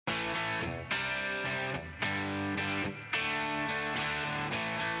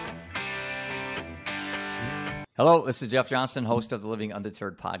Hello, this is Jeff Johnson, host of the Living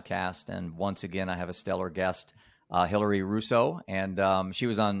Undeterred podcast. And once again, I have a stellar guest, Hillary Russo. And she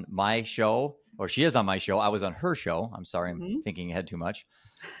was on my show, or she is on my show. I was on her show. I'm sorry, I'm thinking ahead too much.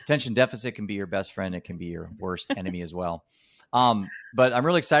 Attention deficit can be your best friend. It can be your worst enemy as well. But I'm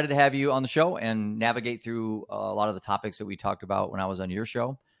really excited to have you on the show and navigate through a lot of the topics that we talked about when I was on your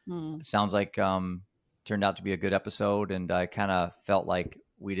show. It sounds like turned out to be a good episode. And I kind of felt like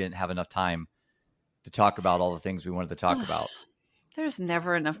we didn't have enough time to talk about all the things we wanted to talk about. There's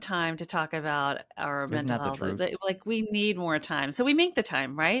never enough time to talk about our Isn't mental that the health. truth? Like we need more time. So we make the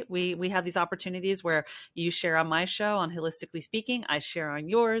time, right? We have these opportunities where you share on my show on Holistically Speaking, I share on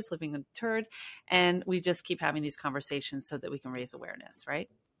yours, Living Undeterred, and we just keep having these conversations so that we can raise awareness, right?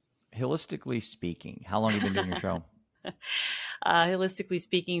 Holistically Speaking, how long have you been doing your show? Holistically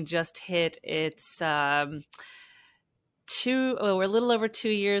Speaking just hit its we're a little over 2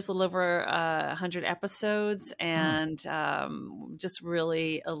 years, a little over 100 episodes, and just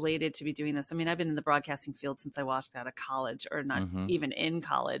really elated to be doing this. I mean, I've been in the broadcasting field since I walked out of college, or not even in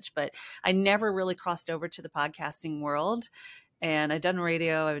college, but I never really crossed over to the podcasting world. And I've done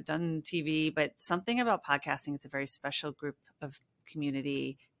radio, I've done TV, but something about podcasting, it's a very special group of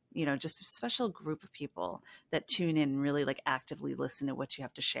community, just a special group of people that tune in and really like actively listen to what you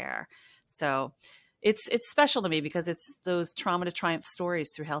have to share. So it's special to me because it's those trauma to triumph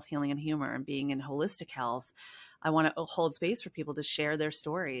stories through health, healing, and humor. And being in holistic health, I want to hold space for people to share their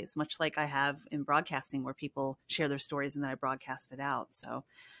stories, much like I have in broadcasting where people share their stories and then I broadcast it out. So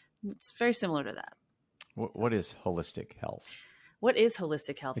it's very similar to that. What is holistic health? What is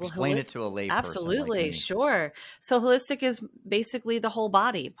holistic health? Explain it to a lay person. Absolutely. Like me. Sure. So holistic is basically the whole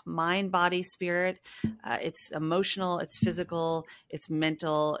body, mind, body, spirit. It's emotional, it's physical, it's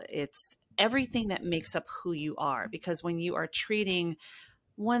mental, it's everything that makes up who you are. Because when you are treating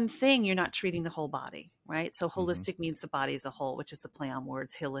one thing, you're not treating the whole body, right? So holistic means the body as a whole, which is the play on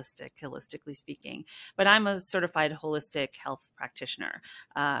words, holistically speaking. But I'm a certified holistic health practitioner.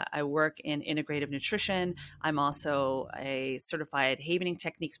 I work in integrative nutrition. I'm also a certified Havening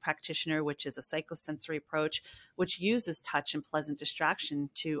Techniques practitioner, which is a psychosensory approach, which uses touch and pleasant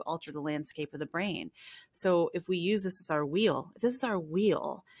distraction to alter the landscape of the brain. So if we use this as our wheel, if this is our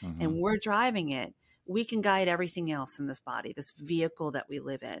wheel and we're driving it, we can guide everything else in this body, this vehicle that we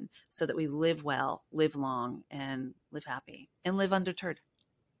live in, so that we live well, live long, and live happy, and live undeterred.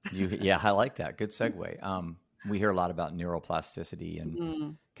 Yeah, I like that. Good segue. We hear a lot about neuroplasticity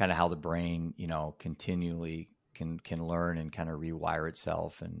and kind of how the brain, continually can learn and kind of rewire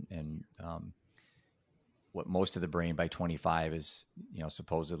itself. And what most of the brain by 25 is,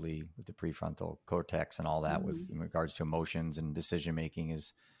 supposedly with the prefrontal cortex and all that with in regards to emotions and decision making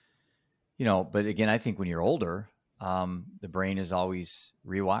is, but again, I think when you're older, the brain is always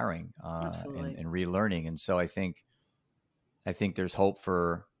rewiring and relearning. And so I think there's hope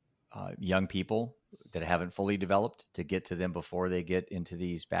for young people that haven't fully developed to get to them before they get into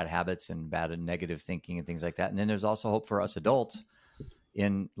these bad habits and bad and negative thinking and things like that. And then there's also hope for us adults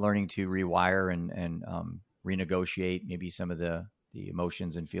in learning to rewire and renegotiate maybe some of the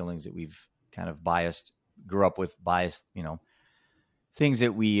emotions and feelings that we've kind of grew up with biased, things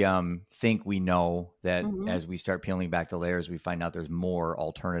that we think we know that as we start peeling back the layers, we find out there's more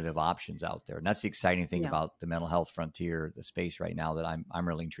alternative options out there. And that's the exciting thing about the mental health frontier, the space right now that I'm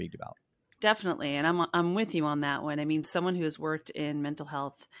really intrigued about. Definitely. And I'm with you on that one. I mean, someone who has worked in mental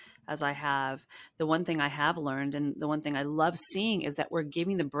health as I have, the one thing I have learned and the one thing I love seeing is that we're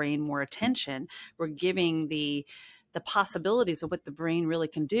giving the brain more attention. We're giving the possibilities of what the brain really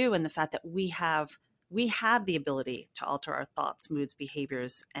can do, and the fact that we have the ability to alter our thoughts, moods,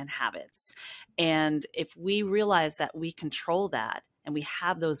 behaviors, and habits. And if we realize that we control that and we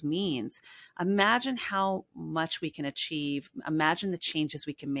have those means, imagine how much we can achieve. Imagine the changes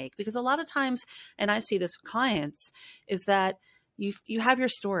we can make. Because a lot of times, and I see this with clients, is that you have your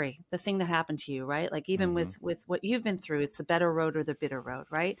story, the thing that happened to you, right? Like even with what you've been through, it's the better road or the bitter road,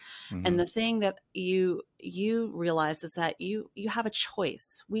 right? And the thing that you realize is that you have a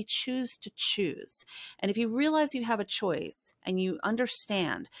choice. We choose to choose. And if you realize you have a choice and you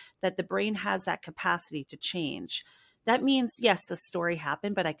understand that the brain has that capacity to change, that means, yes, the story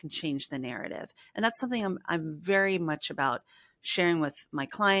happened, but I can change the narrative. And that's something I'm very much about sharing with my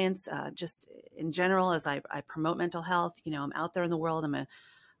clients, just in general, as I promote mental health. I'm out there in the world. I'm a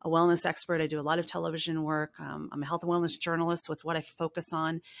wellness expert. I do a lot of television work. I'm a health and wellness journalist, so it's what I focus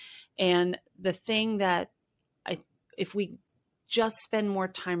on. And the thing that if we just spend more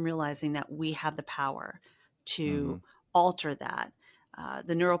time realizing that we have the power to alter that,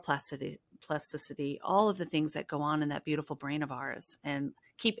 the neuroplasticity, all of the things that go on in that beautiful brain of ours, and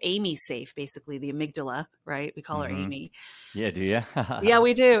keep Amy safe, basically the amygdala, right? We call her Mm-hmm. Amy. Yeah, do you? Yeah,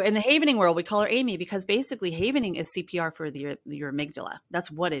 we do. In the havening world, we call her Amy because basically havening is CPR for your amygdala.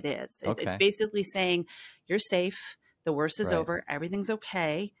 That's what it is. It's Okay. basically saying you're safe. The worst is Right. over. Everything's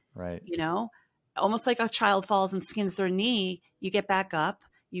okay. Right. You know, almost like a child falls and skins their knee. You get back up,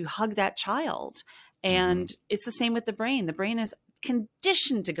 you hug that child. Mm-hmm. And it's the same with the brain. The brain is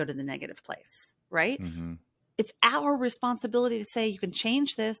conditioned to go to the negative place, right? Mm-hmm. It's our responsibility to say, you can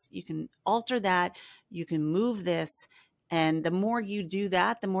change this, you can alter that, you can move this. And the more you do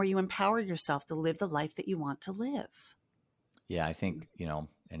that, the more you empower yourself to live the life that you want to live. Yeah, I think,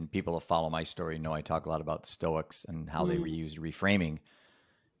 and people that follow my story know I talk a lot about the Stoics and how they reused reframing,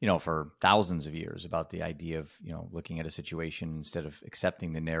 for thousands of years, about the idea of, looking at a situation instead of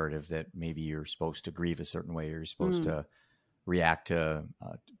accepting the narrative that maybe you're supposed to grieve a certain way or you're supposed to react to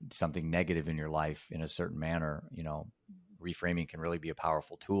something negative in your life in a certain manner. Reframing can really be a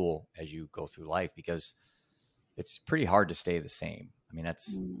powerful tool as you go through life, because it's pretty hard to stay the same. I mean,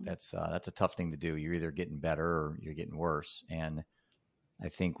 that's a tough thing to do. You're either getting better or you're getting worse. And I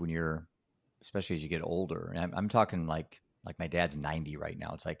think when you're, especially as you get older, and I'm talking like my dad's 90 right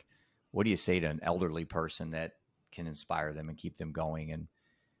now. It's like, what do you say to an elderly person that can inspire them and keep them going? And,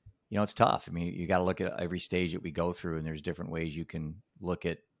 it's tough. I mean, you got to look at every stage that we go through, and there's different ways you can look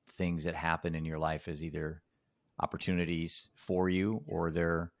at things that happen in your life as either opportunities for you, or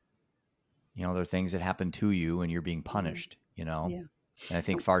they're things that happen to you and you're being punished, Yeah. And I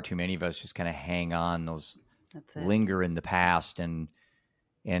think far too many of us just kind of hang on, those That's it. linger in the past. And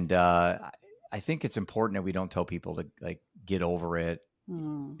I think it's important that we don't tell people to like get over it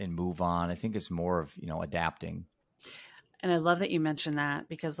and move on. I think it's more of, adapting. And I love that you mentioned that,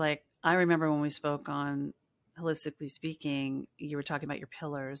 because like, I remember when we spoke on Holistically Speaking, you were talking about your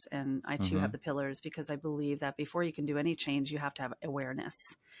pillars, and I too have the pillars, because I believe that before you can do any change, you have to have awareness,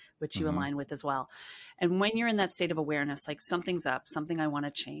 which you align with as well. And when you're in that state of awareness, like something's up, something I want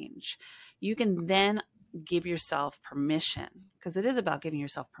to change, you can then give yourself permission, because it is about giving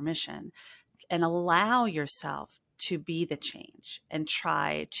yourself permission, and allow yourself to be the change and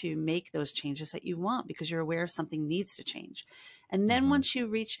try to make those changes that you want, because you're aware something needs to change. And then once you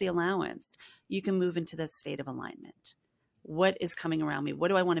reach the allowance, you can move into the state of alignment. What is coming around me? What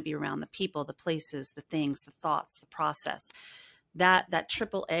do I want to be around? The people, the places, the things, the thoughts, the process. That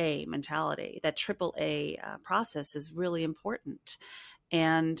triple A mentality, that triple A process is really important.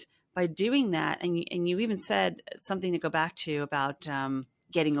 And by doing that, and you even said something to go back to about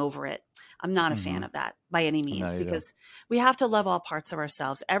getting over it. I'm not a fan of that by any means, because we have to love all parts of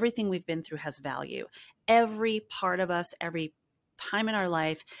ourselves. Everything we've been through has value. Every part of us, every time in our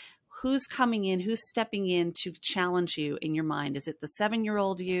life, who's coming in, who's stepping in to challenge you in your mind? Is it the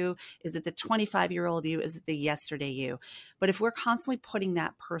 7-year-old you? Is it the 25-year-old you? Is it the yesterday you? But if we're constantly putting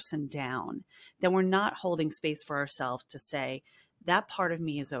that person down, then we're not holding space for ourselves to say, that part of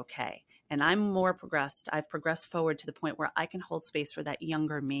me is okay. And I'm more progressed. I've progressed forward to the point where I can hold space for that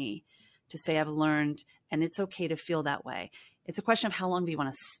younger me to say, I've learned, and it's okay to feel that way. It's a question of how long do you want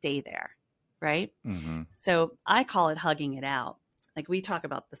to stay there, right? So I call it hugging it out. Like, we talk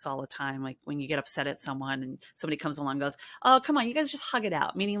about this all the time. Like, when you get upset at someone and somebody comes along and goes, oh, come on, you guys just hug it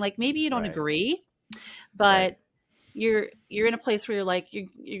out. Meaning, like, maybe you don't agree, but you're in a place where you're like,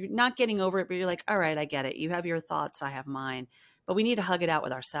 you're not getting over it, but you're like, all right, I get it. You have your thoughts, I have mine, but we need to hug it out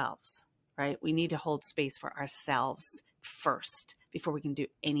with ourselves, right? We need to hold space for ourselves first before we can do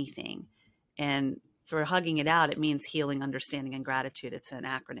anything. And for hugging it out, it means healing, understanding, and gratitude. It's an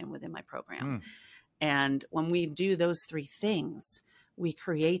acronym within my program. And when we do those 3 things, we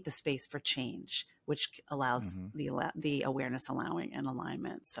create the space for change, which allows the awareness, allowing, and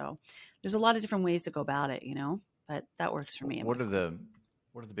alignment. So there's a lot of different ways to go about it, but that works for me. What are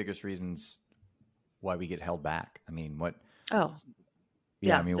the biggest reasons why we get held back? I mean,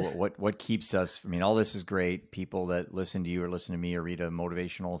 I mean, what keeps us? I mean, all this is great. People that listen to you or listen to me or read a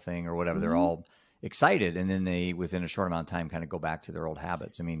motivational thing or whatever, they're all excited. And then they, within a short amount of time, kind of go back to their old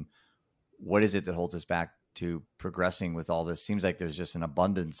habits. I mean, what is it that holds us back to progressing with all this? Seems like there's just an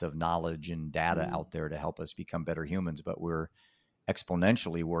abundance of knowledge and data out there to help us become better humans, but we're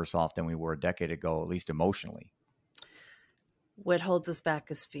exponentially worse off than we were a decade ago, at least emotionally. What holds us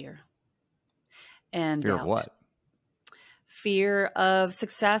back is fear. And fear doubt. Of what? Fear of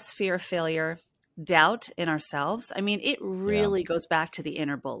success, fear of failure, doubt in ourselves. I mean, it really goes back to the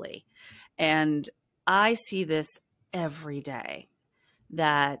inner bully. And I see this every day,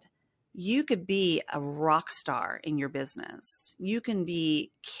 that you could be a rock star in your business. You can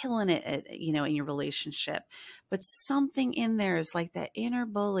be killing it at, in your relationship, but something in there is like that inner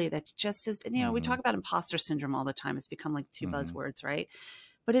bully that just is, we talk about imposter syndrome all the time. It's become like 2 buzzwords, right?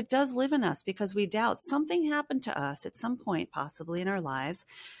 but it does live in us because we doubt. Something happened to us at some point, possibly in our lives,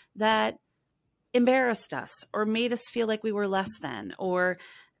 that embarrassed us or made us feel like we were less than, or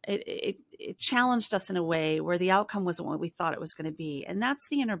it challenged us in a way where the outcome wasn't what we thought it was going to be. And that's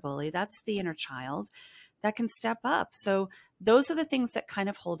the inner bully. That's the inner child that can step up. So those are the things that kind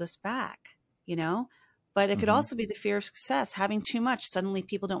of hold us back, you know, but it could also be the fear of success, having too much. Suddenly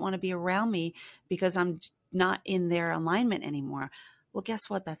people don't want to be around me because I'm not in their alignment anymore. Well, guess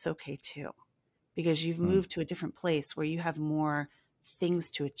what? That's okay too, because you've moved to a different place where you have more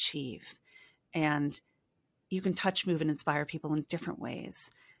things to achieve, and you can touch, move, and inspire people in different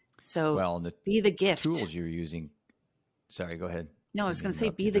ways. So be the gift. Tools you're using. Sorry, go ahead. No, I was going to say,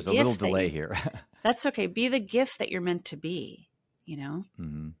 be the gift. There's a little delay here. That's okay. Be the gift that you're meant to be, you know?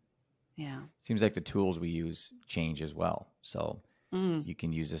 Yeah. Seems like the tools we use change as well. So you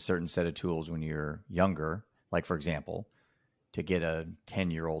can use a certain set of tools when you're younger. Like, for example, to get a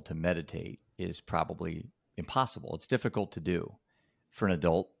 10-year-old to meditate is probably impossible. It's difficult to do. For an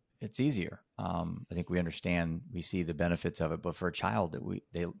adult, it's easier. I think we see the benefits of it, but for a child,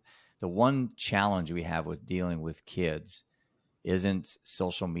 the one challenge we have with dealing with kids isn't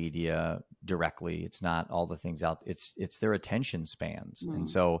social media directly. It's not all the things out. It's their attention spans. And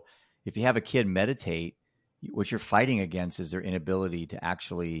so if you have a kid meditate, what you're fighting against is their inability to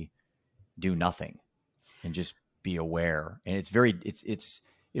actually do nothing and just be aware. And it's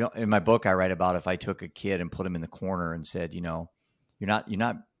you know, in my book, I write about if I took a kid and put him in the corner and said, you know, you're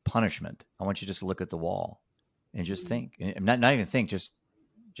not punishment. I want you just to look at the wall and just think, and not even think, just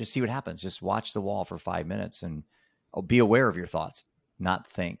see what happens. Just watch the wall for 5 minutes and be aware of your thoughts, not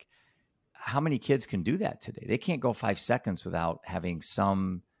think. How many kids can do that today? They can't go 5 seconds without having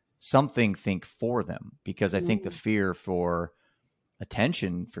something think for them, because I think the fear for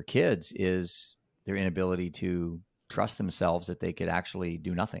attention for kids is their inability to trust themselves that they could actually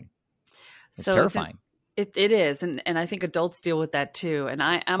do nothing. It's terrifying. It is. And I think adults deal with that too. And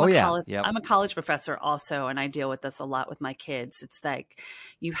I'm a college professor also, and I deal with this a lot with my kids. It's like,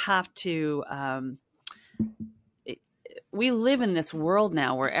 you have to, we live in this world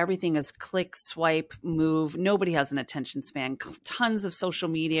now where everything is click, swipe, move. Nobody has an attention span. Tons of social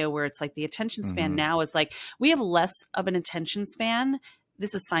media where it's like the attention span now is like, we have less of an attention span.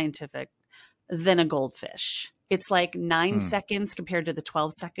 This is scientific, than a goldfish. It's like 9 seconds compared to the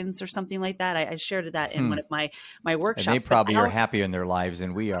 12 seconds or something like that. I shared that in one of my workshops. And they probably are happier in their lives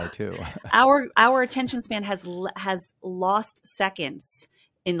than we are too. Our attention span has lost seconds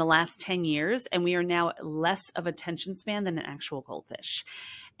in the last 10 years, and we are now less of attention span than an actual goldfish.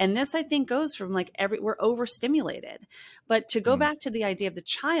 And this, I think, goes from like we're overstimulated. But to go back to the idea of the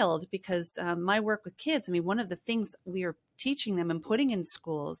child, because my work with kids, I mean, one of the things we are teaching them and putting in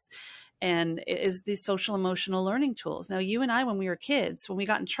schools and is the social emotional learning tools. Now, you and I, when we were kids, when we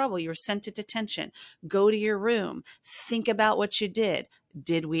got in trouble, you were sent to detention. Go to your room. Think about what you did.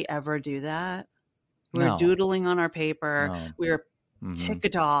 Did we ever do that? We were doodling on our paper. No. We were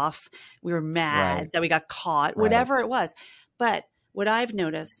ticked off. We were mad that we got caught, whatever it was. But what I've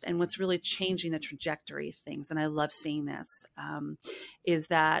noticed, and what's really changing the trajectory of things, and I love seeing this, is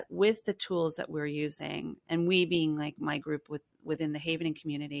that with the tools that we're using, and we being like my group within the Havening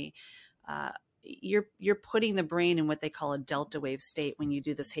community, you're putting the brain in what they call a delta wave state when you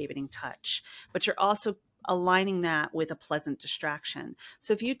do this Havening touch, but you're also aligning that with a pleasant distraction.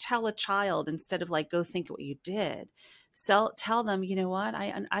 So if you tell a child, instead of like, go think what you did, tell them, you know what,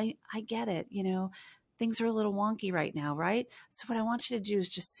 I get it. You know, things are a little wonky right now, right? So what I want you to do is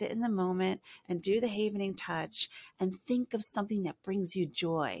just sit in the moment and do the Havening touch and think of something that brings you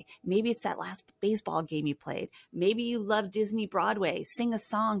joy. Maybe it's that last baseball game you played. Maybe you love Disney Broadway. Sing a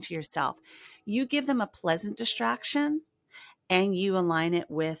song to yourself. You give them a pleasant distraction and you align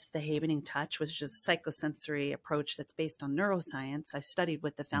it with the Havening touch, which is a psychosensory approach that's based on neuroscience. I studied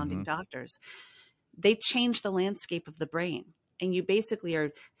with the founding doctors. They change the landscape of the brain. And you basically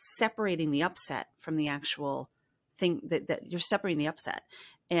are separating the upset from the actual thing that you're separating the upset,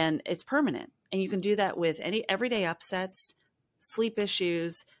 and it's permanent. And you can do that with any everyday upsets, sleep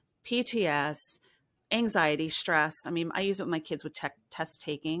issues, PTS, anxiety, stress. I mean, I use it with my kids with test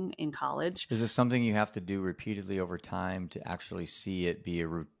taking in college. Is this something you have to do repeatedly over time to actually see it be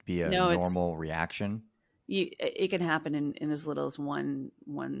a normal reaction? It can happen in as little as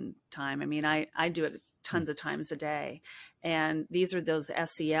one time. I mean, I do it tons of times a day. And these are those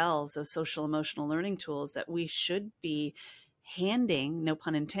SELs, those social emotional learning tools that we should be handing, no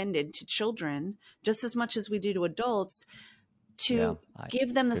pun intended, to children just as much as we do to adults, to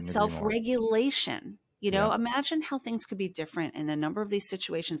give them the self-regulation. You know, imagine how things could be different in a number of these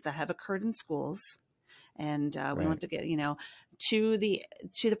situations that have occurred in schools. And we want to get, to the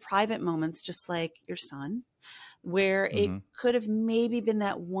private moments, just like your son, where it could have maybe been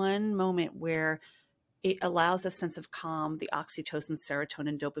that one moment where it allows a sense of calm, the oxytocin,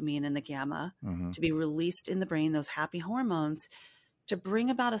 serotonin, dopamine, and the gamma to be released in the brain, those happy hormones, to bring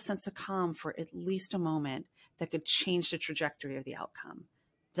about a sense of calm for at least a moment that could change the trajectory of the outcome.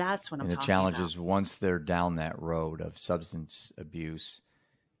 That's what I'm talking about. And the challenge is once they're down that road of substance abuse,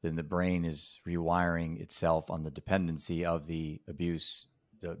 then the brain is rewiring itself on the dependency of the abuse,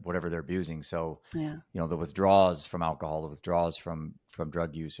 whatever they're abusing. So, the withdrawals from alcohol, the withdrawals from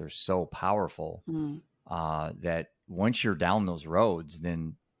drug use are so powerful that once you're down those roads,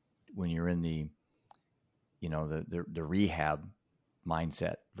 then when you're in the rehab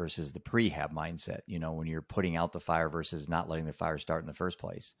mindset versus the prehab mindset, when you're putting out the fire versus not letting the fire start in the first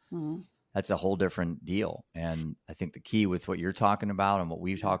place, that's a whole different deal. And I think the key with what you're talking about and what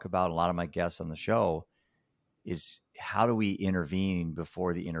we've talked about, a lot of my guests on the show, is how do we intervene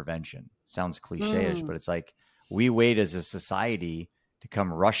before the intervention? Sounds cliche-ish, but it's like we wait as a society to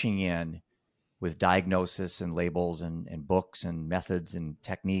come rushing in with diagnosis and labels and books and methods and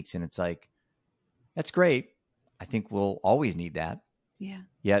techniques. And it's like, that's great. I think we'll always need that. Yeah.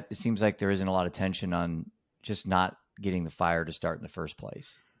 Yet it seems like there isn't a lot of tension on just not getting the fire to start in the first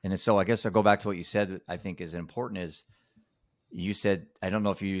place. And so I guess I'll go back to what you said that I think is important is you said, I don't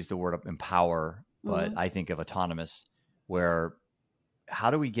know if you used the word empower, but I think of autonomous, where how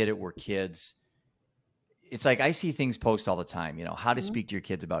do we get it where kids, it's like I see things post all the time, how to speak to your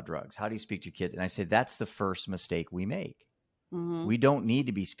kids about drugs. How do you speak to your kids? And I say, that's the first mistake we make. We don't need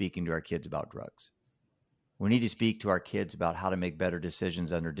to be speaking to our kids about drugs. We need to speak to our kids about how to make better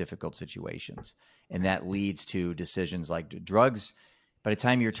decisions under difficult situations. And that leads to decisions like drugs. By the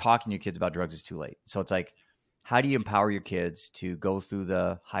time you're talking to your kids about drugs, it's too late. So it's like, how do you empower your kids to go through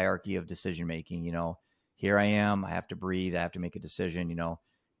the hierarchy of decision-making? Here I am, I have to breathe, I have to make a decision,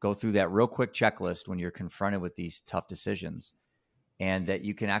 go through that real quick checklist when you're confronted with these tough decisions, and that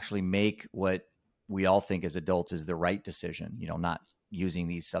you can actually make what we all think as adults is the right decision, not using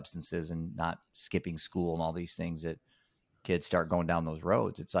these substances and not skipping school and all these things that kids start going down those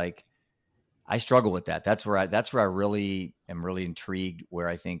roads. It's like, I struggle with that. That's where I really am really intrigued, where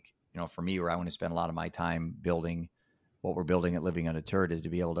I think, for me, where I want to spend a lot of my time building what we're building at Living Undeterred is to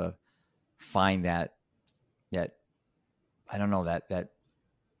be able to find that I don't know, that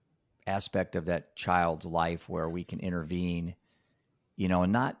aspect of that child's life where we can intervene,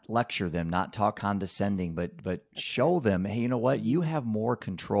 and not lecture them, not talk condescending, but show them, hey, you know what? You have more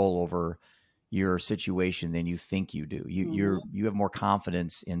control over your situation than you think you do. You have more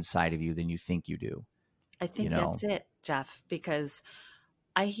confidence inside of you than you think you do. I think that's it, Jeff, because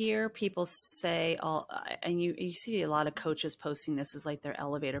I hear people say, and you see a lot of coaches posting this as like their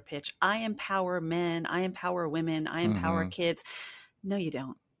elevator pitch. I empower men. I empower women. I empower kids. No, you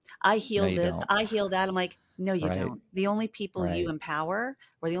don't. I heal this. I heal that. I'm like, no, you don't. The only people you empower,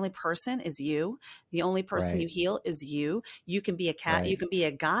 or the only person, is you. The only person you heal is you. You can be a cat. You can be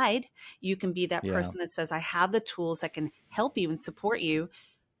a guide. You can be that person that says, I have the tools that can help you and support you.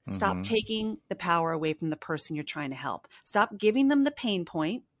 Stop taking the power away from the person you're trying to help. Stop giving them the pain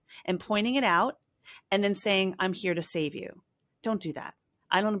point and pointing it out and then saying, I'm here to save you. Don't do that.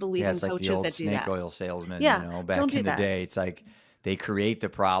 I don't believe in coaches that do that. Snake oil salesman, back in the day, it's like they create the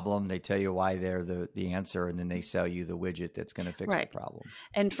problem. They tell you why they're the answer, and then they sell you the widget that's going to fix the problem.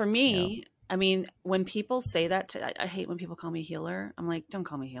 And for me, I mean, when people say that, I hate when people call me healer. I'm like, don't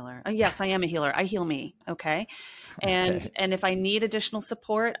call me healer. Yes, I am a healer. I heal me. Okay. And if I need additional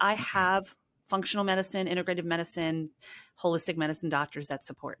support, I have functional medicine, integrative medicine, holistic medicine doctors that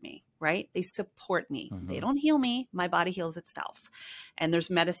support me, right? They support me. They don't heal me. My body heals itself. And there's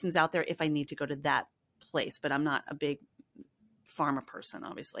medicines out there if I need to go to that place, but I'm not a big pharma person,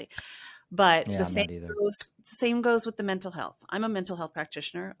 obviously. But the same goes with the mental health. I'm a mental health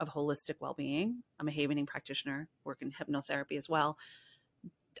practitioner of holistic well-being. I'm a Havening practitioner, work in hypnotherapy as well.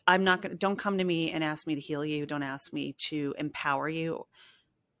 Don't come to me and ask me to heal you. Don't ask me to empower you.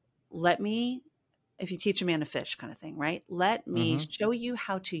 If you teach a man to fish kind of thing, right? Let me show you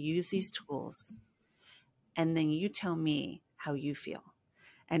how to use these tools, and then you tell me how you feel.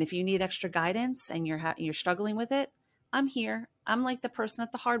 And if you need extra guidance and you're struggling with it, I'm here. I'm like the person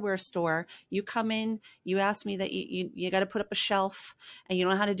at the hardware store. You come in, you ask me that you got to put up a shelf and you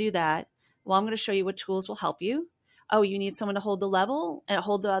don't know how to do that. Well, I'm going to show you what tools will help you. Oh, you need someone to hold the level and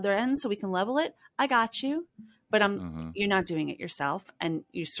hold the other end so we can level it. I got you. But you're not doing it yourself. And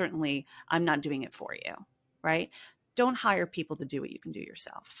I'm not doing it for you, right? Don't hire people to do what you can do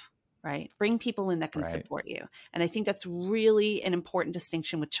yourself. right? Bring people in that can Right. support you. And I think that's really an important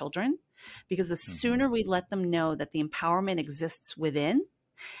distinction with children, because the sooner we let them know that the empowerment exists within,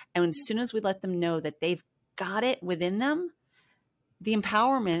 and as soon as we let them know that they've got it within them, the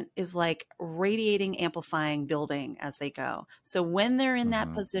empowerment is like radiating, amplifying, building as they go. So when they're in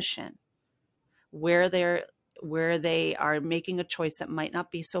that position where they are making a choice that might not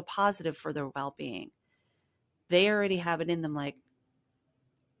be so positive for their well-being, they already have it in them, like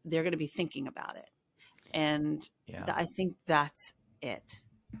they're going to be thinking about it. And I think that's it,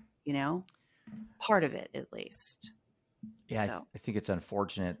 part of it at least. Yeah, so. I think it's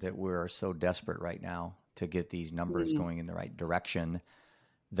unfortunate that we're so desperate right now to get these numbers going in the right direction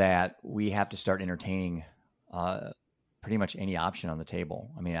that we have to start entertaining pretty much any option on the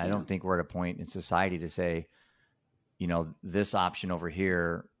table. I mean, I don't think we're at a point in society to say, this option over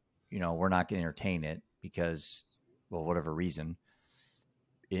here, we're not going to entertain it because, well, whatever reason.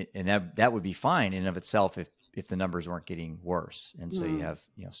 And that would be fine in and of itself if the numbers weren't getting worse. And so you have,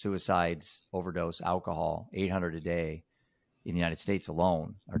 suicides, overdose, alcohol, 800 a day in the United States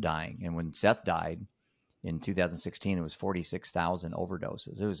alone are dying. And when Seth died in 2016, it was 46,000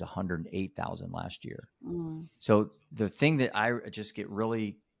 overdoses. It was 108,000 last year. So the thing that I just get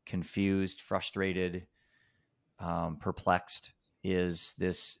really confused, frustrated, perplexed is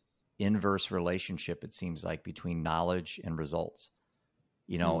this inverse relationship, it seems like, between knowledge and results.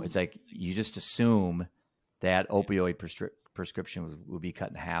 It's like you just assume that opioid prescription would be cut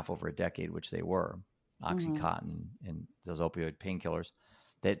in half over a decade, which they were, OxyContin and those opioid painkillers,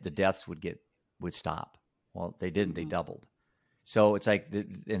 that the deaths would stop. Well, they didn't. They doubled. So it's like,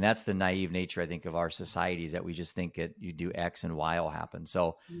 and that's the naive nature, I think, of our society, is that we just think that you do X and Y will happen.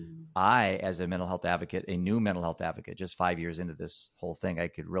 So I, as a mental health advocate, a new mental health advocate, just 5 years into this whole thing, I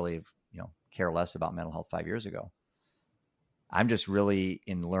could really, care less about mental health 5 years ago. I'm just really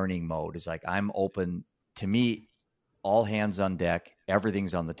in learning mode. It's like, I'm open. To me, all hands on deck,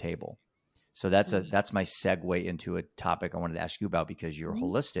 everything's on the table. So that's my segue into a topic I wanted to ask you about, because you're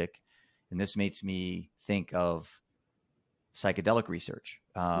holistic, and this makes me think of psychedelic research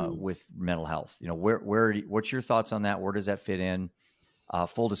with mental health. What's your thoughts on that? Where does that fit in?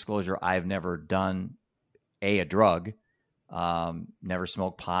 Full disclosure, I've never done a drug, never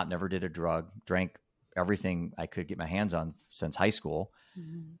smoked pot, never did a drug, drank everything I could get my hands on since high school.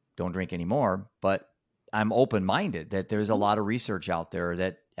 Don't drink anymore, but I'm open-minded that there's a lot of research out there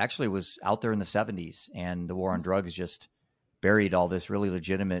that actually was out there in the 70s, and the war on drugs just buried all this really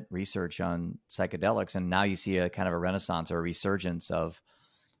legitimate research on psychedelics. And now you see a kind of a renaissance or a resurgence of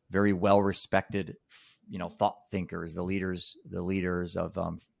very well-respected, thought thinkers, the leaders of,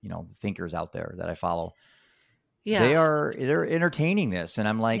 the thinkers out there that I follow. Yeah. They're entertaining this. And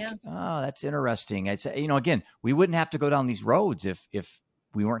I'm like, oh, that's interesting. I'd say, again, we wouldn't have to go down these roads if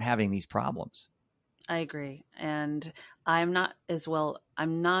we weren't having these problems. I agree. And I'm not as well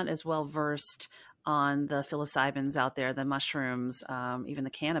versed on the psilocybins out there, the mushrooms, even the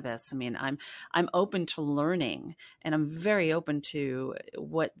cannabis. I mean, I'm open to learning, and I'm very open to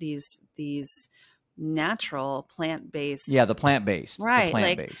what these natural plant-based. Yeah, the plant-based. Right. The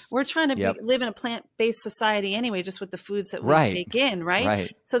plant-based. Like, we're trying to live in a plant-based society anyway, just with the foods that we take in,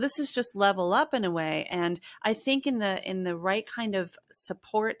 right? So this is just level up in a way. And I think in the right kind of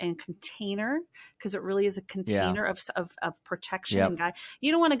support and container, because it really is a container of protection and guide.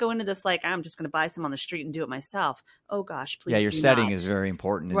 You don't want to go into this like, I'm just going to buy some on the street and do it myself. Oh gosh, please. Yeah, your do setting not. is very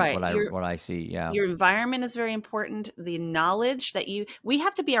important in what I see. Yeah. Your environment is very important. The knowledge that we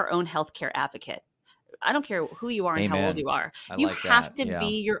have to be our own healthcare advocate. I don't care who you are and how old you are. You have to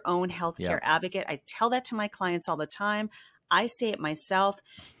be your own healthcare advocate. I tell that to my clients all the time. I say it myself.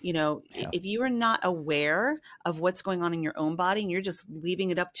 If you are not aware of what's going on in your own body and you're just leaving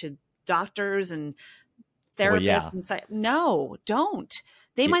it up to doctors and therapists, no, don't.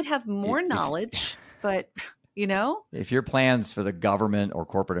 They might have more knowledge, but if your plans for the government or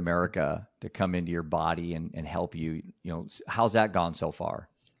corporate America to come into your body and help you, how's that gone so far?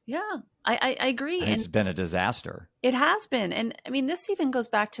 Yeah, I agree. And it's been a disaster. It has been. And I mean, this even goes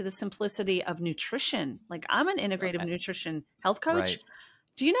back to the simplicity of nutrition. Like, I'm an integrative nutrition health coach. Right.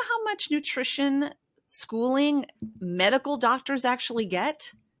 Do you know how much nutrition schooling medical doctors actually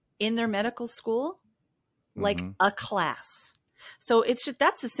get in their medical school? Like a class. So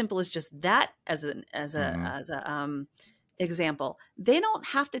that's as simple as just that as a example. They don't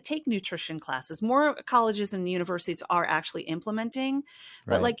have to take nutrition classes. More colleges and universities are actually implementing,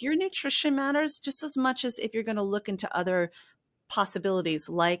 but like, your nutrition matters just as much as if you're going to look into other possibilities,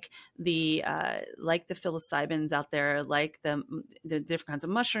 like the psilocybins out there, like the different kinds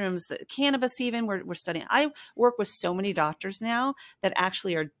of mushrooms, the cannabis. Even we're studying. I work with so many doctors now that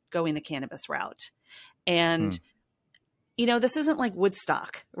actually are going the cannabis route. And this isn't like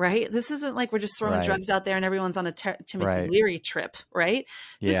Woodstock, right? This isn't like we're just throwing drugs out there and everyone's on a Timothy Leary trip, right?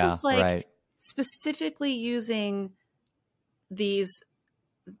 This is like specifically using these,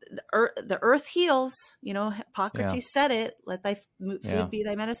 the earth heals, Hippocrates said it, let thy food be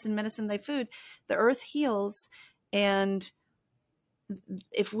thy medicine, medicine thy food. The earth heals. And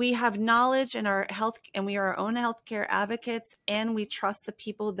if we have knowledge in our health and we are our own healthcare advocates and we trust the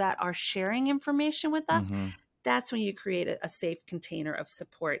people that are sharing information with us, that's when you create a safe container of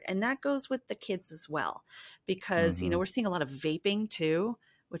support. And that goes with the kids as well, because, we're seeing a lot of vaping too,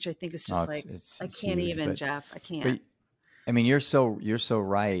 which I think is just I can't huge, even, Jeff, I can't. But, I mean, you're so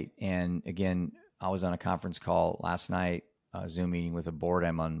right. And again, I was on a conference call last night, Zoom meeting with a board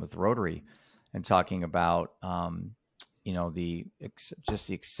I'm on with Rotary, and talking about, the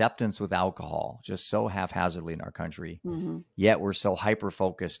acceptance with alcohol, just so haphazardly in our country. Yet we're so hyper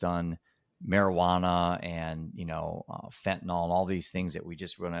focused on marijuana and, fentanyl and all these things that we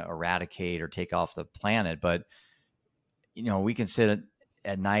just want to eradicate or take off the planet. But, we can sit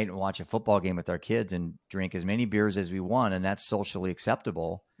at night and watch a football game with our kids and drink as many beers as we want. And that's socially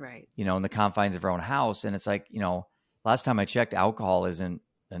acceptable, right? In the confines of our own house. And it's like, last time I checked, alcohol isn't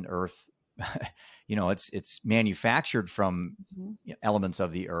an earth, it's manufactured from elements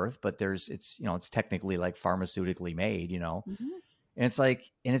of the earth, but it's technically like pharmaceutically made, and it's like,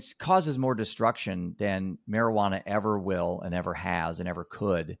 and it causes more destruction than marijuana ever will and ever has and ever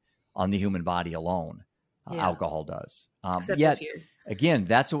could on the human body alone. Alcohol does. Yet again,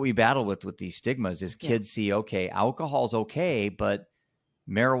 that's what we battle with these stigmas is kids see, okay, alcohol's okay, but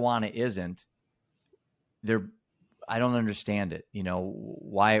marijuana isn't. I don't understand it.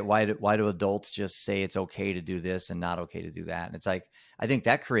 Why do adults just say it's okay to do this and not okay to do that? And it's like, I think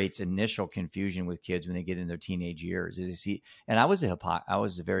that creates initial confusion with kids when they get in their teenage years. And I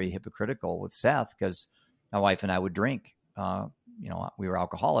was very hypocritical with Seth because my wife and I would drink. We were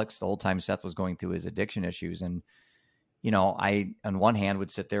alcoholics the whole time Seth was going through his addiction issues. And, I, on one hand,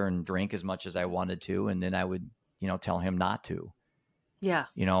 would sit there and drink as much as I wanted to. And then I would, tell him not to. Yeah.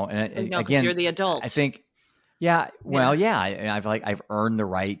 And again, you're the adult. I think, I've earned the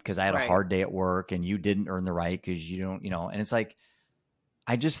right because I had a hard day at work and you didn't earn the right because you don't, and it's like,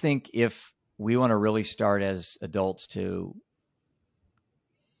 I just think if we want to really start as adults to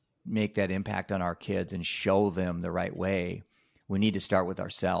make that impact on our kids and show them the right way, we need to start with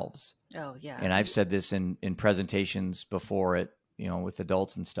ourselves. Oh yeah. And I've said this in presentations before with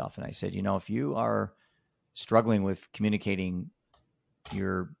adults and stuff. And I said, if you are struggling with communicating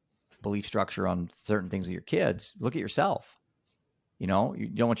your belief structure on certain things with your kids, look at yourself. You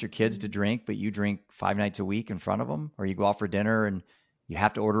don't want your kids to drink, but you drink 5 nights a week in front of them, or you go out for dinner and you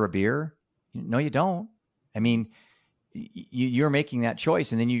have to order a beer. No, you don't. I mean, you're making that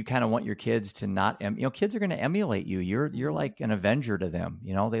choice, and then you kind of want your kids to not, kids are going to emulate you. You're like an avenger to them.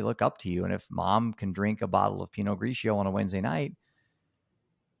 They look up to you. And if mom can drink a bottle of Pinot Grigio on a Wednesday night,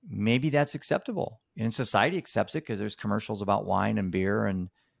 maybe that's acceptable. And society accepts it because there's commercials about wine and beer. And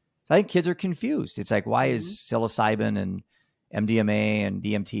so I think kids are confused. It's like, why is psilocybin and MDMA and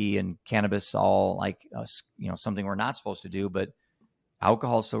DMT and cannabis all like, something we're not supposed to do, but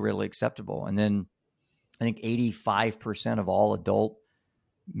alcohol is so readily acceptable. And then I think 85% of all adult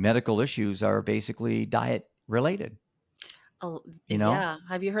medical issues are basically diet related. Oh, yeah.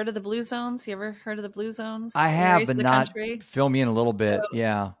 Have you heard of the blue zones? You ever heard of the blue zones? I have, but not. Fill me in a little bit.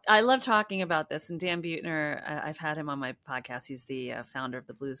 So, I love talking about this. And Dan Buettner, I've had him on my podcast. He's the founder of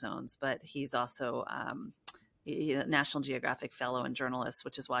the Blue Zones, but he's also a National Geographic fellow and journalist,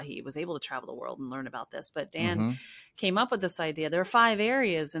 which is why he was able to travel the world and learn about this. But Dan came up with this idea. There are 5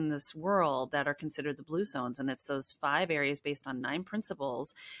 areas in this world that are considered the blue zones. And it's those 5 areas based on 9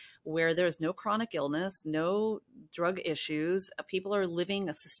 principles where there's no chronic illness, no drug issues. People are living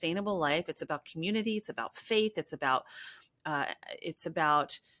a sustainable life. It's about community. It's about faith. It's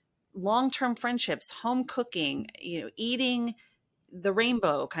about long-term friendships, home cooking, eating the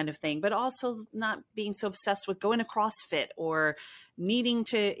rainbow kind of thing, but also not being so obsessed with going to CrossFit or needing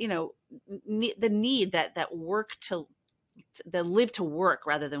to, the need that work to live to work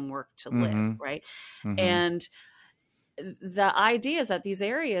rather than work to live. Right. And the idea is that these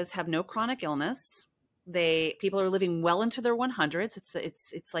areas have no chronic illness. People are living well into their 100s.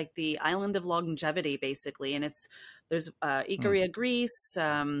 It's like the island of longevity, basically. And there's Ikaria, Greece,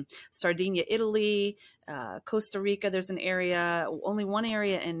 Sardinia, Italy, Costa Rica. There's an area, only one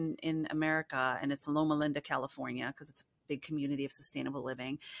area in America, and it's Loma Linda, California, because it's big community of sustainable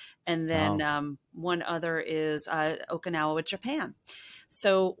living. And then Wow. one other is Okinawa, Japan.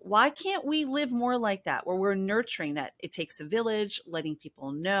 So why can't we live more like that, where we're nurturing that it takes a village, letting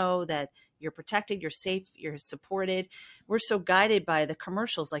people know that you're protected, you're safe, you're supported. We're so guided by the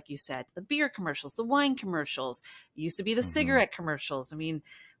commercials, like you said, the beer commercials, the wine commercials, it used to be the Mm-hmm. cigarette commercials. I mean,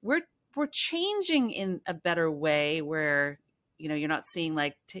 we're changing in a better way where, you know, you're not seeing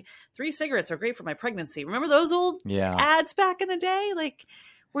like 3 cigarettes are great for my pregnancy. Remember those old Yeah. ads back in the day? Like,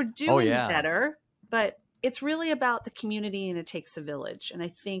 we're Oh, doing yeah. better, but it's really about the community and it takes a village. And I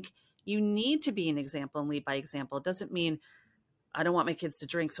think you need to be an example and lead by example. It doesn't mean I don't want my kids to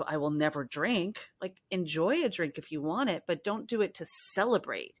drink, so I will never drink. Like, enjoy a drink if you want it, but don't do it to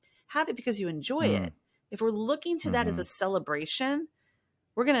celebrate. Have it because you enjoy Mm. it. If we're looking to that as Mm-hmm. a celebration,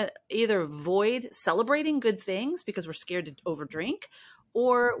 we're going to either avoid celebrating good things because we're scared to overdrink,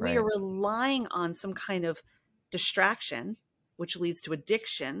 or we are Right. relying on some kind of distraction, which leads to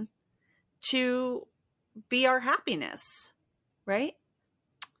addiction, to be our happiness, right?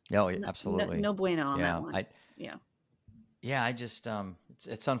 No, No, no, absolutely. no bueno on that Yeah. one. Yeah. I just,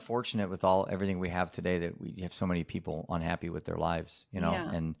 it's unfortunate with everything we have today that we have so many people unhappy with their lives, you know,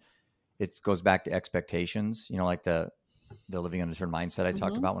 Yeah. and it goes back to expectations, you know, like the living under a certain mindset I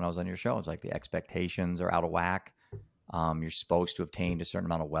talked Mm-hmm. about when I was on your show. It's like the expectations are out of whack. You're supposed to obtain a certain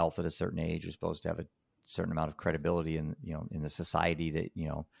amount of wealth at a certain age. You're supposed to have a certain amount of credibility in, you know, in the society that, you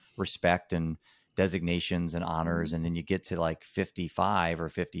know, respect and designations and honors. Mm-hmm. And then you get to like 55 or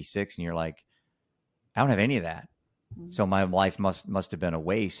 56 and you're like, I don't have any of that. So my life must have been a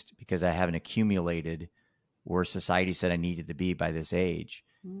waste because I haven't accumulated where society said I needed to be by this age.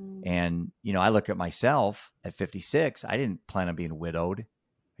 Mm-hmm. And, you know, I look at myself at 56, I didn't plan on being widowed. Are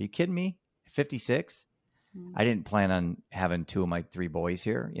you kidding me? At 56? I didn't plan on having 2 of my 3 boys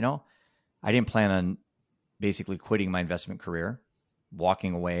here, you know? I didn't plan on basically quitting my investment career,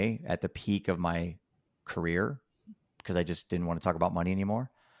 walking away at the peak of my career because I just didn't want to talk about money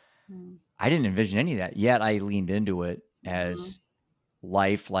anymore. Mm-hmm. I didn't envision any of that, yet I leaned into it Mm-hmm. as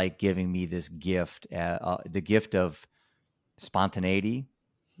life like giving me this gift, the gift of spontaneity,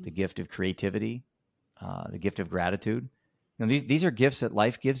 the gift of creativity, the gift of gratitude. You know, these are gifts that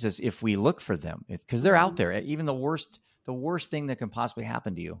life gives us if we look for them, because they're out there. Even the worst thing that can possibly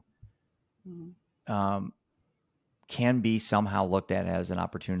happen to you can be somehow looked at as an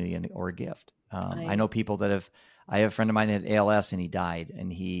opportunity or a gift. I know people that I have a friend of mine that had ALS and he died,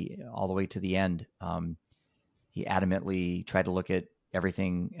 and he, all the way to the end, he adamantly tried to look at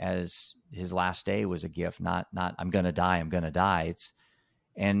everything as his last day was a gift, not I'm going to die.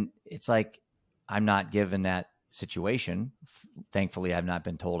 It's like, I'm not given that situation. Thankfully, I've not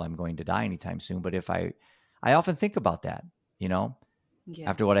been told I'm going to die anytime soon. But if I often think about that, you know,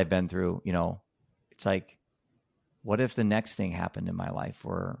 after what I've been through, you know, it's like, what if the next thing happened in my life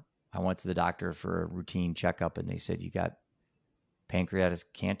where I went to the doctor for a routine checkup and they said, you got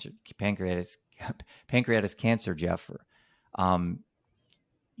pancreatic cancer, Jeff, or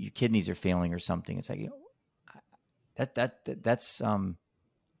your kidneys are failing or something. It's like, you know, that's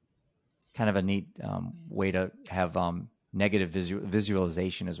kind of a neat way to have negative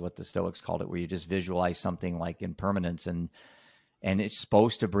visualization is what the Stoics called it, where you just visualize something like impermanence, and it's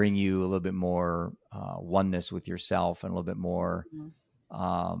supposed to bring you a little bit more oneness with yourself and a little bit more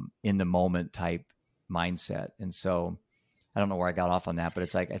in the moment type mindset. And so I don't know where I got off on that, but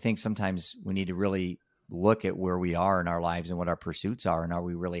it's like, I think sometimes we need to really look at where we are in our lives and what our pursuits are, and are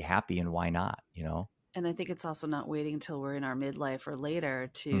we really happy, and why not, you know? And I think it's also not waiting until we're in our midlife or later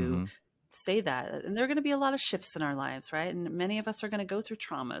to say that. And there are going to be a lot of shifts in our lives, right? And many of us are going to go through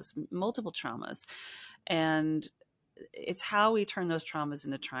traumas, multiple traumas. And it's how we turn those traumas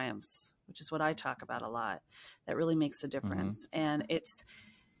into triumphs, which is what I talk about a lot, that really makes a difference. And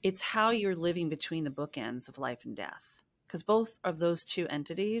it's how you're living between the bookends of life and death. Because both of those two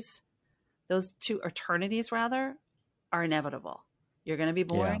entities, those two eternities rather, are inevitable. You're going to be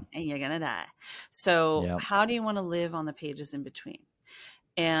born and you're going to die. So how do you want to live on the pages in between?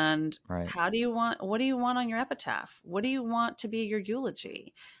 And what do you want on your epitaph? What do you want to be your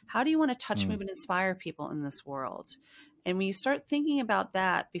eulogy? How do you want to touch, move, and inspire people in this world? And when you start thinking about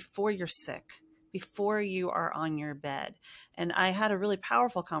that before you're sick, before you are on your bed. And I had a really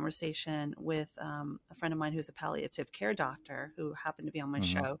powerful conversation with a friend of mine who's a palliative care doctor who happened to be on my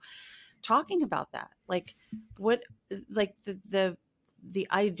show, talking about that. Like the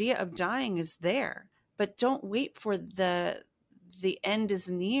idea of dying is there, but don't wait for the end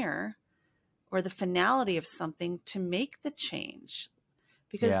is near or the finality of something to make the change.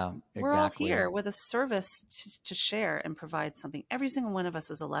 because Yeah, we're all exactly. here with a service to share and provide something. Every single one of us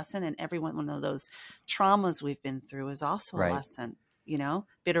is a lesson, and every one of those traumas we've been through is also a Right. lesson.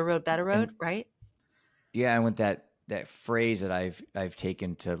 Bitter road, better road, And right? yeah, and with that phrase that I've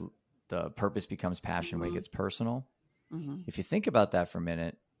taken to the purpose becomes passion when it Mm-hmm. gets personal. Mm-hmm. If you think about that for a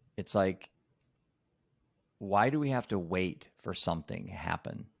minute, it's like, why do we have to wait for something to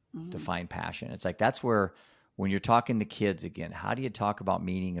happen to Mm-hmm. find passion? It's like, that's where, when you're talking to kids again, how do you talk about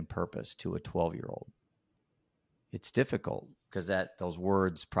meaning and purpose to a 12-year-old? It's difficult because those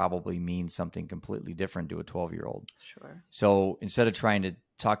words probably mean something completely different to a 12-year-old. Sure. So instead of trying to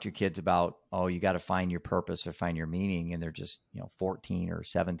talk to your kids about, oh, you got to find your purpose or find your meaning, and they're just, 14 or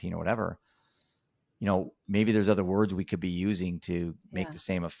 17 or whatever, maybe there's other words we could be using to make Yeah. the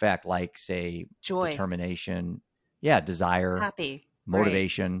same effect, like, say, Joy, determination, desire, happy, right?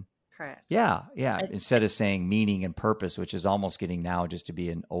 motivation. Correct. Yeah. I, Instead of saying meaning and purpose, which is almost getting now just to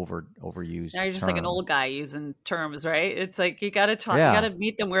be an overused Now you're just like an term. old guy using terms, right? It's like you got to talk, you got Yeah. to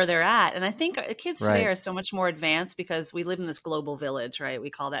meet them where they're at. And I think kids today Right. are so much more advanced because we live in this global village, right?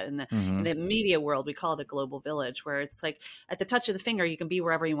 We call that in Mm-hmm. the media world, we call it a global village, where it's like at the touch of the finger, you can be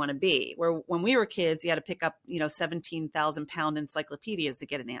wherever you want to be. Where when we were kids, you had to pick up 17,000-pound encyclopedias to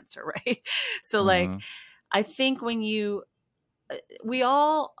get an answer, right? So like, Mm-hmm. I think when we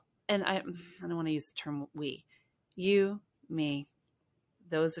all, and I don't want to use the term we, you, me,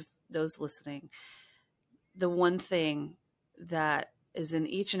 those listening, the one thing that is in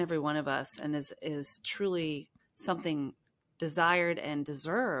each and every one of us and is truly something desired and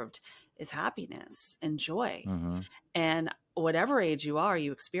deserved is happiness and joy. Mm-hmm. And whatever age you are,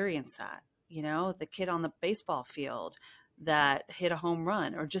 you experience that. The kid on the baseball field that hit a home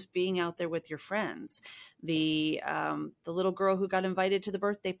run, or just being out there with your friends, the little girl who got invited to the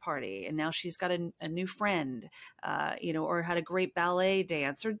birthday party and now she's got a new friend, or had a great ballet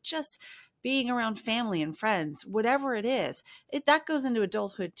dance, or just being around family and friends, whatever it is, that goes into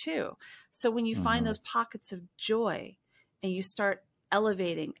adulthood too. So when you Mm-hmm. find those pockets of joy and you start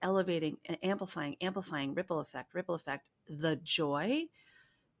elevating and amplifying, ripple effect, the joy,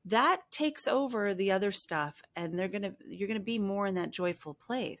 that takes over the other stuff, and you're going to be more in that joyful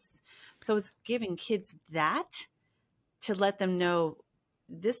place. So it's giving kids that, to let them know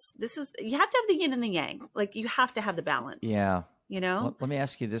this is, you have to have the yin and the yang. Like, you have to have the balance. Yeah. Let me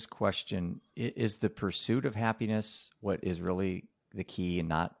ask you this question. Is the pursuit of happiness what is really the key in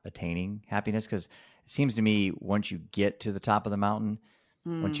not attaining happiness? Because it seems to me, once you get to the top of the mountain,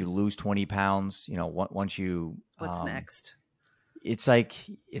 once you lose 20 pounds, once you... What's next? It's like,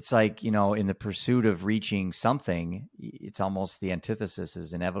 in the pursuit of reaching something, it's almost the antithesis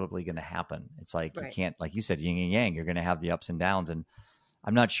is inevitably going to happen. It's like, Right. You can't, like you said, yin and yang, you're going to have the ups and downs. And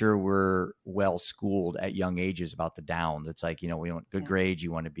I'm not sure we're well schooled at young ages about the downs. It's like, we want good grades.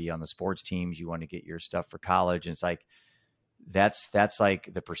 You want to be on the sports teams. You want to get your stuff for college. And it's like, that's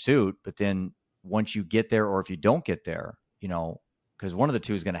like the pursuit. But then once you get there, or if you don't get there, because one of the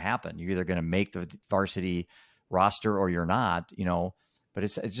two is going to happen. You're either going to make the varsity roster or you're not, but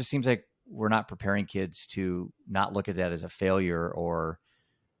it just seems like we're not preparing kids to not look at that as a failure or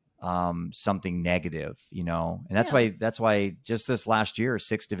something negative, and that's why just this last year,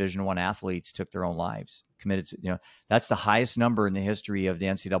 6 Division I athletes took their own lives, committed to, that's the highest number in the history of the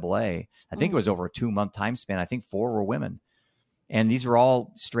NCAA. I think it was over a 2-month time span. I think 4 were women. And these are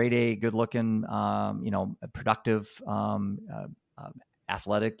all straight A, good looking, productive,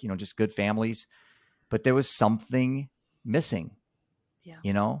 athletic, just good families. But there was something missing,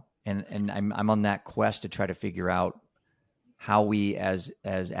 and I'm on that quest to try to figure out how we as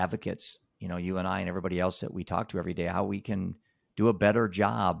advocates, you and I and everybody else that we talk to every day, how we can do a better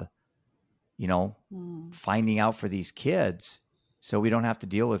job, finding out for these kids, so we don't have to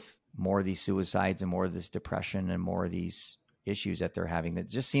deal with more of these suicides and more of this depression and more of these issues that they're having that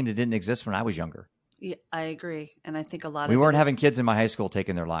just seemed it didn't exist when I was younger. Yeah, I agree. And I think we weren't having kids in my high school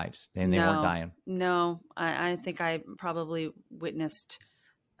taking their lives, and they weren't dying. No, I think I probably witnessed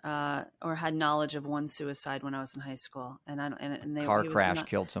or had knowledge of one suicide when I was in high school, and car crash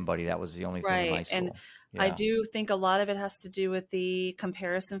killed somebody. That was the only thing in high school. And I do think a lot of it has to do with the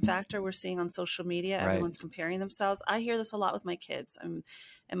comparison factor we're seeing on social media. Right. Everyone's comparing themselves. I hear this a lot with my kids, and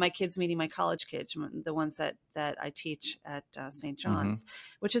my kids meeting my college kids, the ones that I teach at St. John's,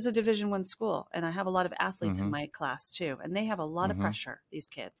 which is a Division I school. And I have a lot of athletes in my class too, and they have a lot of pressure, these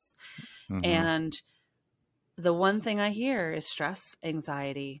kids. And the one thing I hear is stress,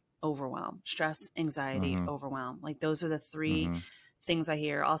 anxiety, overwhelm. Stress, anxiety, overwhelm. Like, those are the 3 things I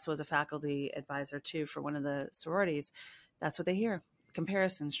hear. Also, as a faculty advisor too for one of the sororities, that's what they hear: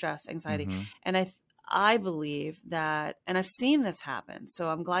 comparison, stress, anxiety. And I believe that, and I've seen this happen, so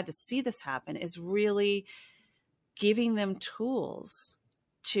I'm glad to see this happen, is really giving them tools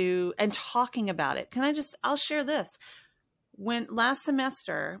to, and talking about it. I'll share this. When last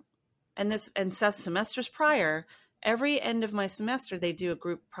semester, and semesters prior, every end of my semester, they do a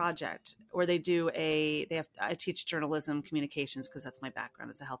group project, or I teach journalism communications because that's my background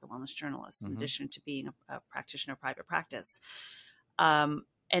as a health and wellness journalist, in addition to being a practitioner of private practice. And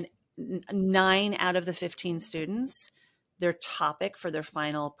 9 out of the 15 students, their topic for their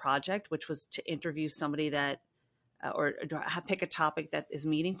final project, which was to interview somebody that, or pick a topic that is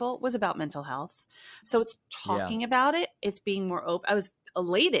meaningful, was about mental health. So it's talking about it. It's being more open. I was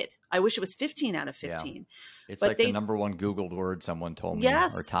elated. I wish it was 15 out of 15. Yeah. It's like the number one Googled word, someone told me,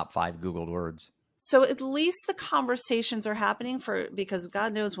 or top 5 Googled words. So at least the conversations are happening, because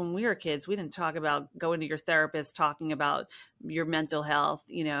God knows when we were kids, we didn't talk about going to your therapist, talking about your mental health.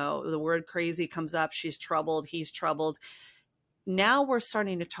 You know, the word crazy comes up. She's troubled. He's troubled. Now we're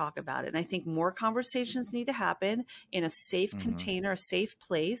starting to talk about it. And I think more conversations need to happen in a safe container, a safe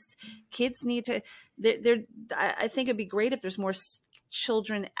place. Kids need to, I think it'd be great if there's more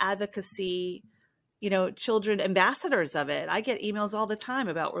children advocacy, children ambassadors of it. I get emails all the time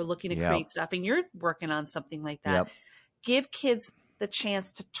about, we're looking to create stuff, and you're working on something like that. Give kids the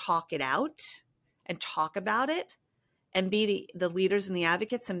chance to talk it out and talk about it, and be the leaders and the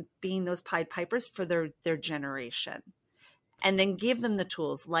advocates, and being those Pied Pipers for their generation. And then give them the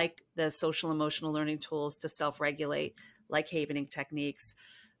tools, like the social emotional learning tools to self-regulate, like havening techniques,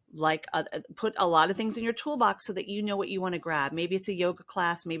 like put a lot of things in your toolbox so that you know what you want to grab. Maybe it's a yoga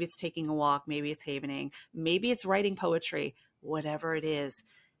class, maybe it's taking a walk, maybe it's havening, maybe it's writing poetry, whatever it is.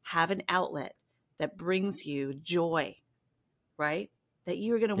 Have an outlet that brings you joy, right? That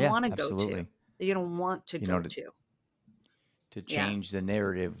you're going to want to go to, that you don't want to go to. To change the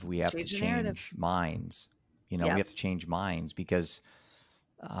narrative, we have to change minds. We have to change minds, because,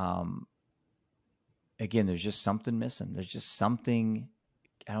 again, there's just something missing. There's just something.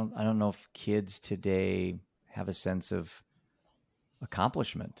 I don't know if kids today have a sense of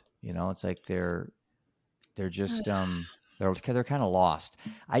accomplishment. It's like they're just they're kind of lost.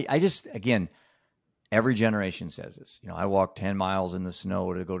 I just, again, every generation says this. I walk 10 miles in the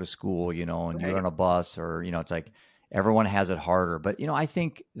snow to go to school. And you're on a bus, or it's like everyone has it harder. But I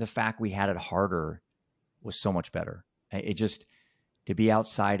think the fact we had it harder was so much better. It just, to be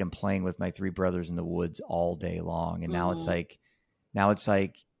outside and playing with my 3 brothers in the woods all day long. And now it's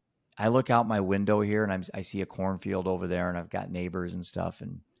like I look out my window here and I see a cornfield over there, and I've got neighbors and stuff.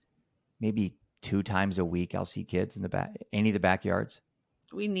 And maybe 2 times a week, I'll see kids in any of the backyards.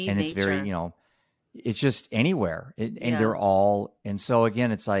 We need and nature. It's very, it's just anywhere. And they're all, and so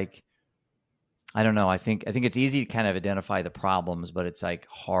again, it's like, I don't know. I think it's easy to kind of identify the problems, but it's like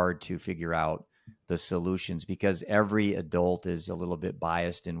hard to figure out the solutions, because every adult is a little bit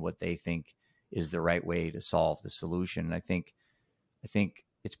biased in what they think is the right way to solve the solution. And I think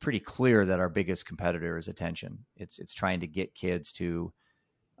it's pretty clear that our biggest competitor is attention. It's trying to get kids to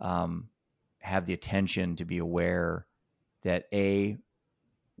have the attention to be aware that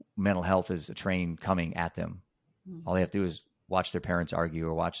mental health is a train coming at them. All they have to do is watch their parents argue,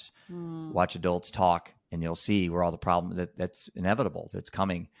 or watch adults talk, and they'll see where all the problem that's inevitable, that's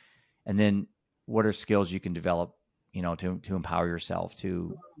coming. And then what are skills you can develop, to empower yourself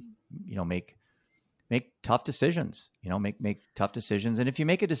to, make tough decisions, make tough decisions. And if you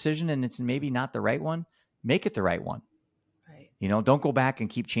make a decision and it's maybe not the right one, make it the right one. Right. Don't go back and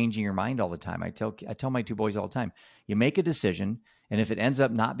keep changing your mind all the time. I tell my 2 boys all the time, you make a decision, and if it ends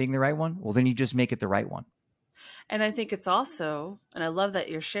up not being the right one, well, then you just make it the right one. And I think it's also, and I love that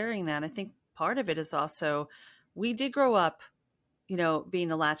you're sharing that. I think part of it is also, we did grow up, being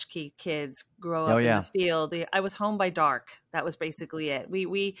the latchkey kids, grow up in the field. I was home by dark. That was basically it.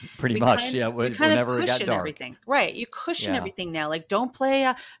 We pretty much, whenever it got dark. Everything. Right. You cushion everything now. Like, don't play,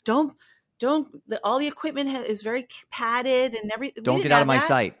 all the equipment is very padded and everything. Don't get out of my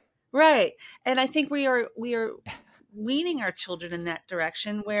sight. Right. And I think we are weaning our children in that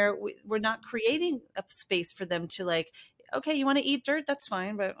direction, where we're not creating a space for them to, like, okay, you want to eat dirt? That's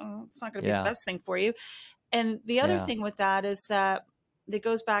fine, but it's not going to be the best thing for you. And the other thing with that is that it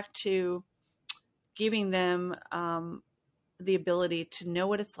goes back to giving them the ability to know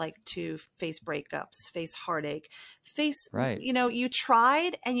what it's like to face breakups, face heartache, face, you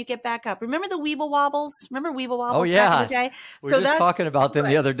tried and you get back up. Remember the Weeble Wobbles? Remember Weeble Wobbles back in the day? We were just talking about them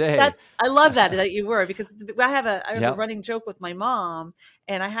the other day. I love that you were, because I have a running joke with my mom,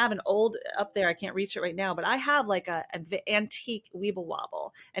 and I have an old up there. I can't reach it right now, but I have like an antique Weeble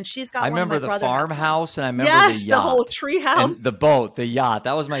Wobble, and she's got. I remember the farmhouse, and I remember the yacht, the whole tree house, and the boat, the yacht.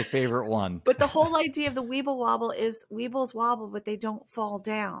 That was my favorite one. But the whole idea of the Weeble Wobble is Weebles wobble, but they don't fall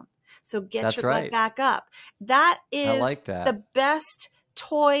down. So get your butt back up. That is the best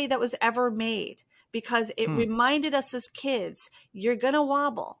toy that was ever made, because it reminded us as kids, you're going to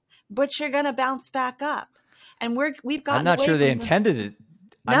wobble, but you're going to bounce back up. And we've gotten. I'm not sure they intended it.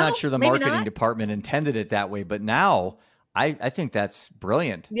 I'm not sure the marketing department intended it that way, but now I think that's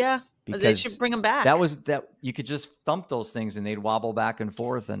brilliant. Yeah. Because they should bring them back. That you could just thump those things and they'd wobble back and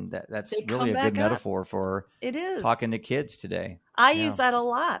forth, and that's really a good metaphor for talking to kids today. I use that a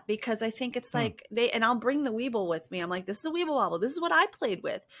lot, because I think it's like and I'll bring the Weeble with me. I'm like, this is a Weeble Wobble. This is what I played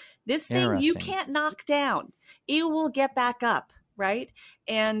with. This thing you can't knock down. It will get back up, right?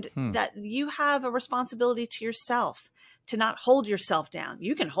 And that you have a responsibility to yourself to not hold yourself down.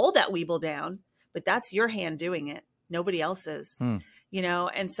 You can hold that Weeble down, but that's your hand doing it. Nobody else's.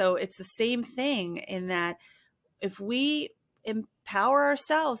 And so it's the same thing, in that if we empower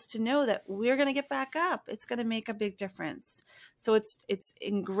ourselves to know that we're going to get back up, it's going to make a big difference. So it's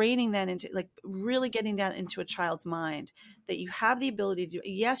ingraining that into, like, really getting down into a child's mind that you have the ability to do.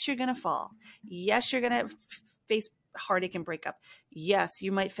 Yes, you're going to fall. Yes, you're going to face heartache and breakup. Yes, you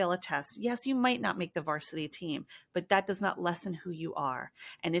might fail a test. Yes, you might not make the varsity team, but that does not lessen who you are.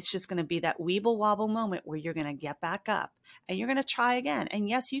 And it's just going to be that Weeble Wobble moment where you're going to get back up and you're going to try again. And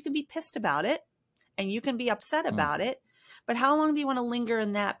yes, you can be pissed about it and you can be upset about it, but how long do you want to linger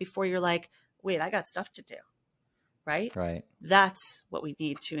in that before you're like, wait, I got stuff to do. Right? That's what we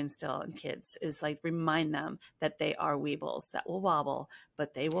need to instill in kids, is like remind them that they are Weebles that will wobble,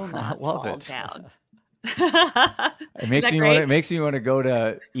 but they will not fall down. It makes me want to go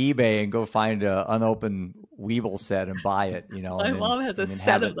to eBay and go find an unopened Weeble set and buy it. My mom has a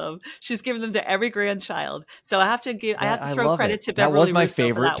set of them. She's given them to every grandchild. So I have to throw credit to Beverly. That was my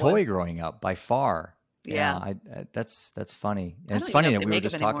favorite toy growing up by far. Yeah, that's funny. And it's funny that we were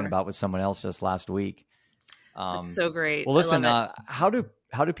just talking about with someone else just last week. It's so great. Well, listen, how do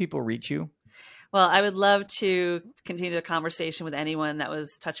people reach you? Well, I would love to continue the conversation with anyone that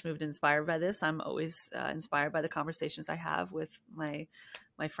was touched, moved, inspired by this. I'm always inspired by the conversations I have with my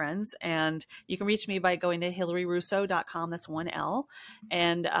friends. And you can reach me by going to HillaryRusso.com. That's 1 L.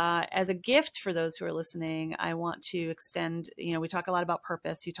 And as a gift for those who are listening, I want to extend, we talk a lot about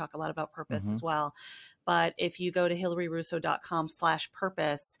purpose. You talk a lot about purpose as well. But if you go to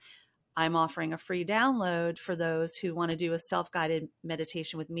HillaryRusso.com/purpose, I'm offering a free download for those who want to do a self-guided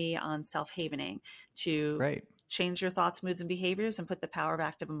meditation with me on self-havening to change your thoughts, moods, and behaviors and put the power of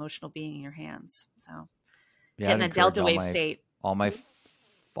active emotional being in your hands. So get in that delta wave state. All my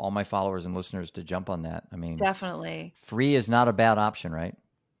followers and listeners to jump on that. I mean, definitely. Free is not a bad option, right?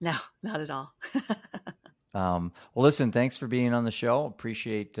 No, not at all. Well, listen, thanks for being on the show.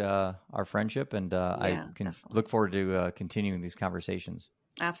 Appreciate our friendship, and I can look forward to continuing these conversations.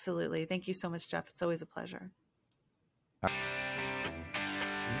 Absolutely. Thank you so much, Jeff. It's always a pleasure. All right.